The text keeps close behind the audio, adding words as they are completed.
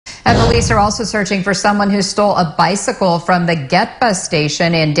And police are also searching for someone who stole a bicycle from the Get Bus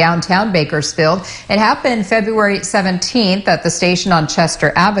station in downtown Bakersfield. It happened February 17th at the station on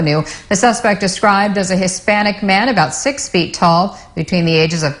Chester Avenue. The suspect, described as a Hispanic man about 6 feet tall, between the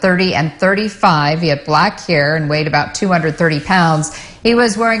ages of 30 and 35. He had black hair and weighed about 230 pounds. He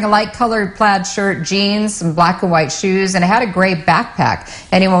was wearing a light-colored plaid shirt, jeans, some black and white shoes, and had a gray backpack.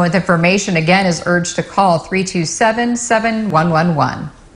 Anyone with information, again, is urged to call 327-7111.